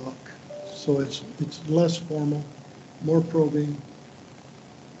might look. So it's less formal, more probing,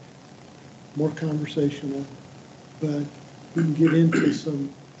 more conversational, but we can get into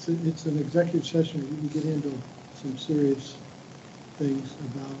it's an executive session, we can get into some serious things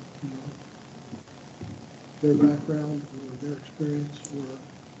about, their background or their experience, or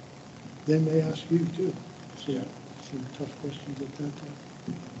they may ask you too. So some tough questions at that time.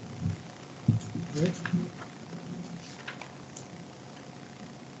 All right?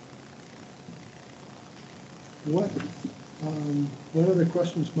 What other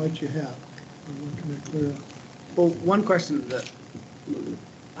questions might you have? What can I clear up? Well, one question that,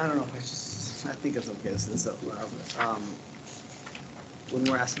 I don't know if I think it's okay to say this out loud, but, when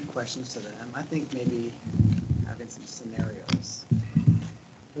we're asking questions to them, I think maybe having some scenarios.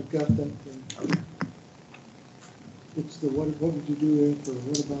 I've got that thing. Okay. It's the what would you do if, or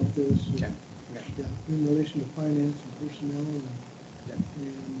what about this? Okay. Okay. Yeah, in relation to finance and personnel and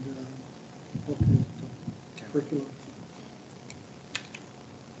all kinds of stuff. Okay. Curriculum.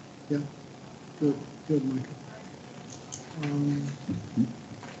 Yeah, good, Michael.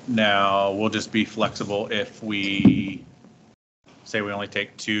 Now, we'll just be flexible if we say we only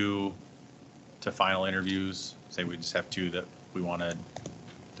take 2 to final interviews, say we just have 2 that we want to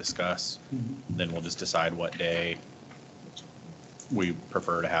discuss, then we'll just decide what day we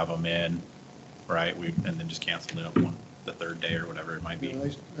prefer to have them in, right? And then just cancel it on the 3rd day or whatever it might be. Yeah,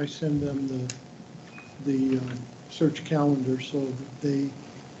 I send them the search calendar so that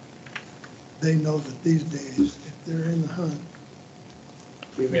they know that these days, if they're in the hunt,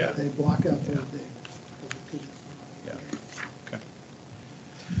 Yeah. they block out that day. Yeah. Okay.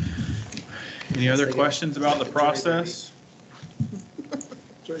 Any other questions about the process?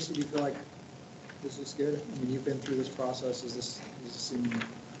 Joyce, do you feel like this is good? I mean, you've been through this process. Does this seem,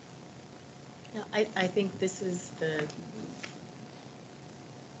 No, I think this is the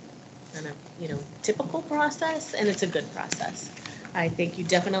kind of, typical process, and it's a good process. I think you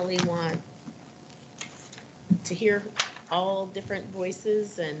definitely want to hear all different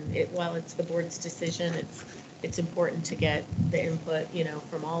voices, and while it's the board's decision, it's important to get the input,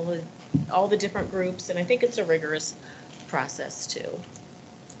 from all the different groups, and I think it's a rigorous process too.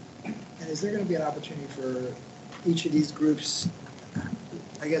 And is there going to be an opportunity for each of these groups?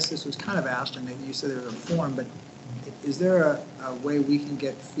 I guess this was kind of asked, and maybe you said there's a form, but is there a way we can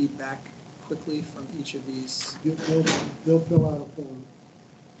get feedback quickly from each of these? They'll fill out a form.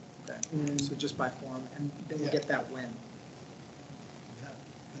 Okay. And- So just by form, and then we Yeah. get that when?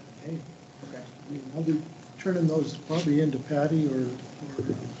 Hey, Okay. I mean, I'll be turning those probably into Patty or.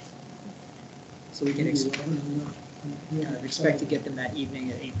 So we can Yeah, kind of expect to get them that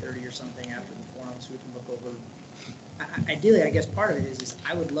evening at 8:30 or something after the forum, so we can look over. Ideally, I guess part of it is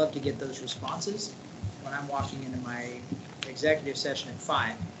I would love to get those responses when I'm walking into my executive session at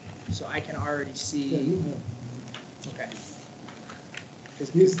 5, so I can already Yeah, see, you have- okay. 'Cause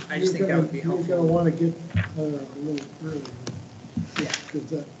I You're just think that would be You're helpful. gonna wanna get a little early, Yeah, because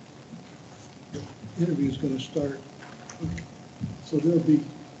that interview's gonna start. So there'll be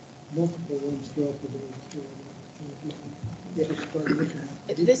multiple ones throughout the day. Just start looking at.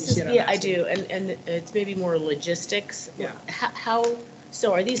 Did This you is, see it on yeah, that I screen? do, and it's maybe more logistics. Yeah.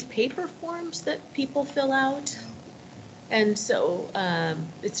 So are these paper forms that people fill out? And so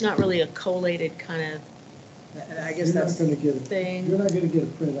it's not really a collated kind of and I guess You're not that's, gonna get it. thing. You're not gonna get a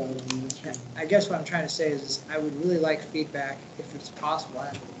printout on this one. I guess what I'm trying to say is I would really like feedback if it's possible,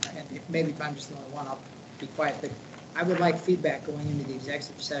 and maybe if I'm just the only one, I'll be quiet, but I would like feedback going into the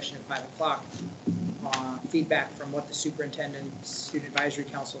executive session at 5 o'clock, feedback from what the superintendent, student advisory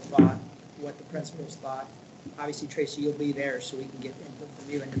council thought, what the principals thought. Obviously, Tracy, you'll be there, so we can get input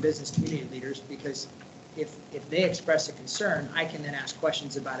from you and the business community leaders, because if they express a concern, I can then ask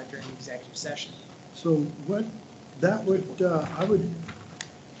questions about it during the executive session. So what, that would, I would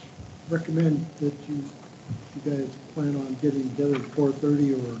recommend that you guys plan on getting together at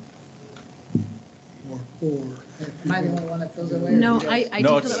 4:30 or 4. Am I the only one that feels that way? or No, do you guys- I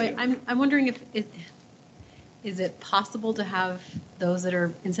No, do feel that it's- way. I'm wondering if is it possible to have those that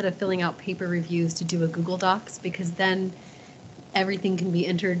are, instead of filling out paper reviews, to do a Google Docs? Because then everything can be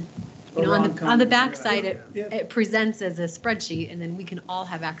entered, Or on Ron the comes, backside, yeah. it presents as a spreadsheet, and then we can all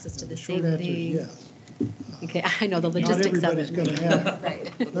have access to the Short same answer is thing. yes. Okay, I know the Not logistics of everybody's it. gonna have,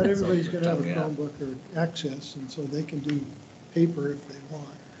 Right. not everybody's gonna have a Yeah. Chromebook or access, and so they can do paper if they want.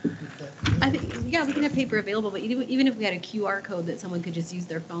 I think, yeah, we can have paper available, but even if we had a QR code that someone could just use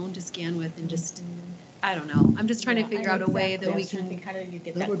their phone to scan with and just, I don't know. I'm just trying to Yeah, figure out a way that we can. How do you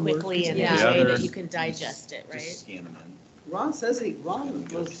get That that would work. quickly and in Yeah. a Yeah, way that there's- you can digest it, Just right? scan them in. Ron says Ron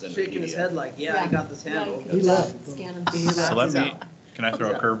was shaking his head like, yeah, I got this handled. He left. Scan them. He's So out. let He's me, out. can I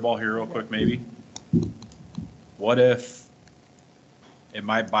throw a curveball here real quick, maybe? What if, it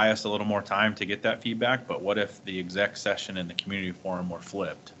might buy us a little more time to get that feedback, but what if the exec session and the community forum were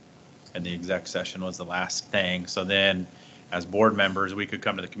flipped? And the exec session was the last thing, so then, as board members, we could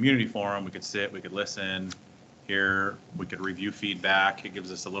come to the community forum, we could sit, we could listen, hear, we could review feedback, it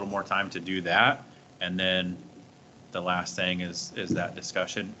gives us a little more time to do that. And then the last thing is that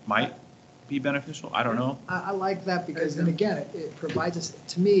discussion might be beneficial, I don't know. I like that because then again, it provides us,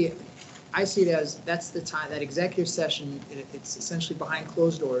 to me, I see it as, that's the time, that executive session, it's essentially behind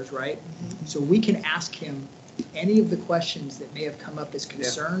closed doors, right? So we can ask him any of the questions that may have come up as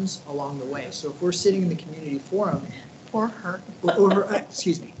concerns along the way. So if we're sitting in the community forum, Or her. or her,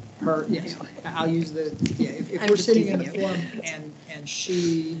 excuse me, her, yes, I'll use the, yeah, if I'm we're just sitting in the teasing you. forum and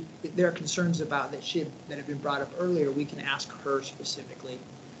she, there are concerns about that that have been brought up earlier, we can ask her specifically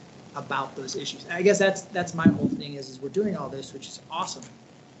about those issues. And I guess that's my whole thing is we're doing all this, which is awesome.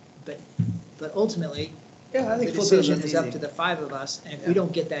 But ultimately, Yeah, I the think flipping decision is is up easy. to the 5 of us, and if we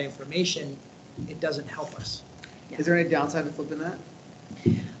don't get that information, it doesn't help us. Is there any downside to flipping that?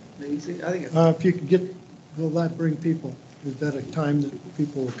 Maybe, I think it's. If you could get, will that bring people? Is that a time that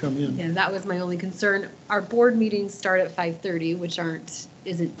people will come in? Yeah, that was my only concern. Our board meetings start at 5:30, which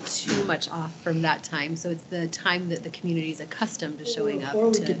isn't too much off from that time. So it's the time that the community is accustomed to showing up Or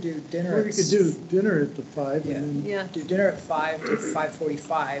we to. could do dinner. Or you could do dinner at the 5 Yeah. and then, Yeah, Do dinner at 5 to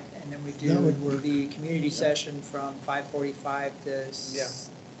 5:45, and then we That do would work. the community session from 5:45 to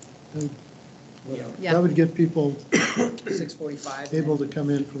whatever. Yeah. That would get people 6:45. able to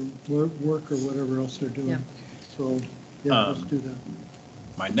come in from work or whatever else they're Yeah. doing. So, yeah, let's Um, do that.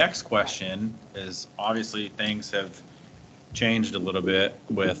 My next question is, obviously, things have changed a little bit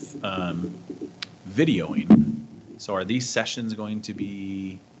with videoing. So are these sessions going to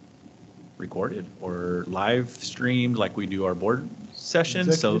be recorded or live streamed like we do our board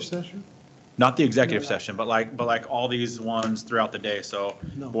sessions. So Executive session? not the executive session, but like all these ones throughout the day. So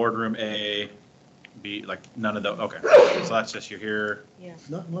No. boardroom A, B, like none of the, okay. So that's just you're here. Yeah.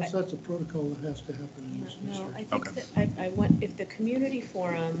 Not unless that's a protocol that has to happen in this No, I district. think Okay. that I want, if the community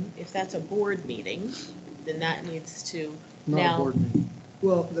forum, if that's a board meeting, then that needs to, Not a now, board meeting.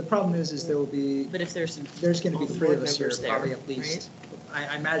 Well, the problem is there will be, but if there's. there's going to be all the 3 of board us here, members there, probably at least.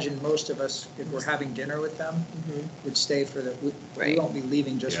 I imagine most of us, if we're having dinner with them, Mhm. would stay for the, we Right. won't be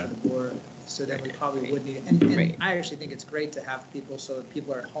leaving just for Yeah. the board. So then we probably Right. would need, and Right. I actually think it's great to have people so that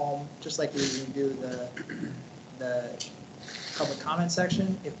people are at home, just like we do the public comment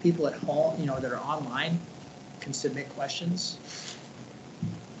section. If people at home, that are online can submit questions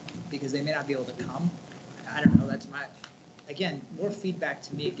because they may not be able to come. I don't know, that's again, more feedback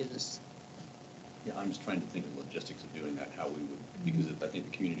to me gives us, Yeah, I'm just trying to think of logistics of doing that, how we would, because I think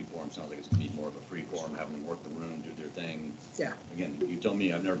the community forum sounds like it's gonna be more of a free forum, having them work the room, do their thing. yeah. Again, you tell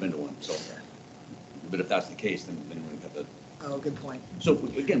me, I've never been to one, so, but if that's the case, then we have to, Oh, good point. so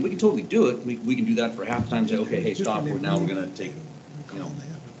again, we can totally do it. We can do that for halftime, say, okay, hey, stop, now we're gonna take,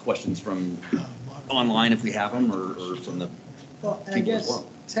 questions from online if we have them, or from the, Well, and I People as guess well.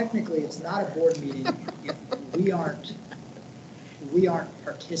 technically, it's not a board meeting if we aren't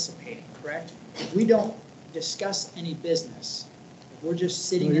participating, correct? If we don't discuss any business, if we're just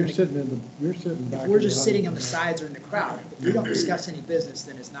sitting No, in you're sitting back. if we're in the just sitting on the audience. sides or in the crowd, if we don't discuss any business,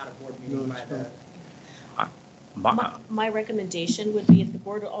 then it's not a board meeting No, by it's the, not. My recommendation would be if the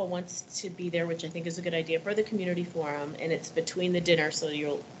board all wants to be there, which I think is a good idea for the community forum, and it's between the dinner, so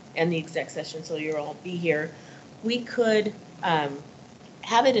and the exec session, so you'll all be here, we could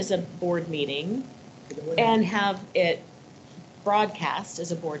have it as a board meeting and have it broadcast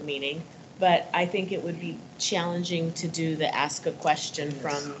as a board meeting, but I think it would be challenging to do the ask a question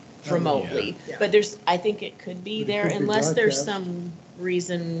from remotely. Yeah. But I think it could be It there could be unless there's broadcast. some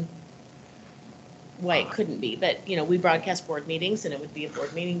reason why it couldn't be. But, we broadcast board meetings and it would be a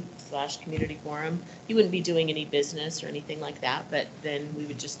board meeting / community forum. You wouldn't be doing any business or anything like that, but then we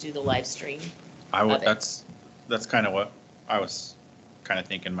would just do the live stream. I would, Of it. that's kind of what I was kind of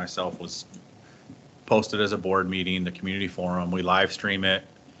thinking myself was posted as a board meeting, the community forum, we live stream it.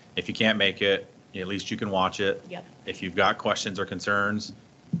 If you can't make it, at least you can watch it. Yep. If you've got questions or concerns,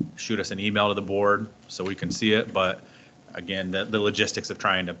 shoot us an email to the board so we can see it. But again, the logistics of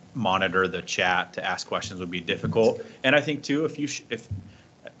trying to monitor the chat to ask questions would be difficult. And I think too, if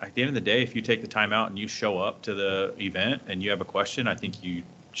at the end of the day, if you take the time out and you show up to the event and you have a question, I think you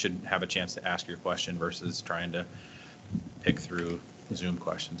should have a chance to ask your question versus trying to pick through Zoom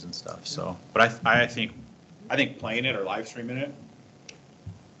questions and stuff. So, but I think playing it or live streaming it,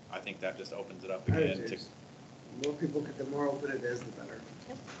 I think that just opens it up again to. More people, the more open it is, the better.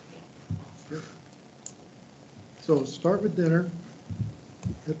 So start with dinner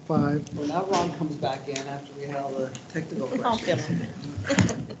at 5. well, now Ron comes back in after we had all the technical I'll questions. fill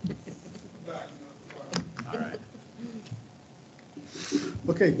them in. All right.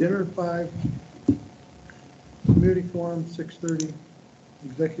 Okay, dinner at 5. Community forum, 6:30.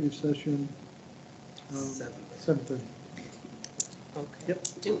 Executive session, 7:30. Okay. Yep.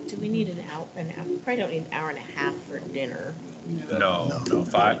 Do we need an hour, we probably don't need an hour and a half for dinner. No,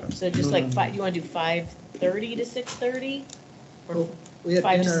 5. So just like five, you want to do 5:30 to 6:30? Or Well, we had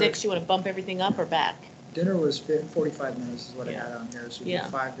 5 to dinner- 6, you want to bump everything up or back? Dinner was 45 minutes is what I Yeah. had on here, so you Yeah. do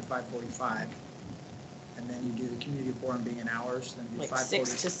 5 to 5:45. And then you do the community forum being an hour, so then you do Like 5:40.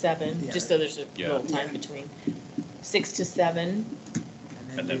 6 to 7, Yeah. just so there's a Yeah. little time between. 6 to 7,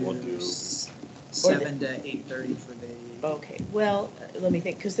 And then we'll do- 7 to 8:30 for the, okay. Well, let me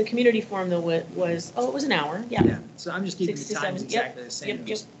think, because the community forum though was, it was an hour, yeah. yeah, so I'm just keeping 6 the to times 7, yep, exactly the same. Yep, yep.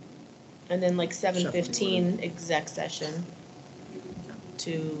 just- And then like Shuffle the 7:15 exec session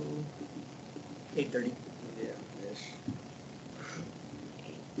to 8:30. Yeah, ish.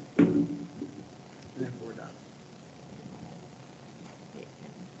 And then we're done.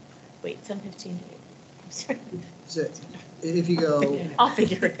 wait, 7:15 to 8. I'm sorry. So if you go I'll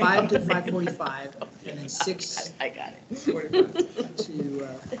figure it 5 out. to 5:45, and then 6 I got it. to,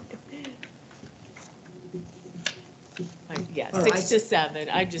 Yeah, Oh, 6 I- to 7,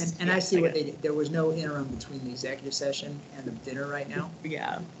 I just. and I yeah, see what got they it. did, there was no interim between the executive session and the dinner right now.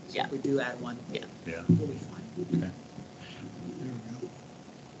 Yeah, So yeah. if we do add one, Yeah. Yeah. we'll be fine.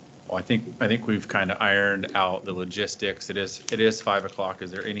 Well, I think we've kind of ironed out the logistics. It is 5 o'clock.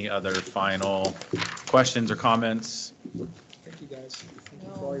 Is there any other final questions or comments? Thank you, guys. Thank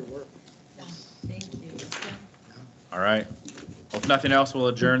you for all your work. Thank you. All right. Well, if nothing else, we'll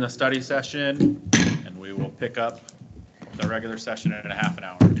adjourn the study session and we will pick up the regular session in a half an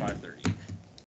hour, 5:30.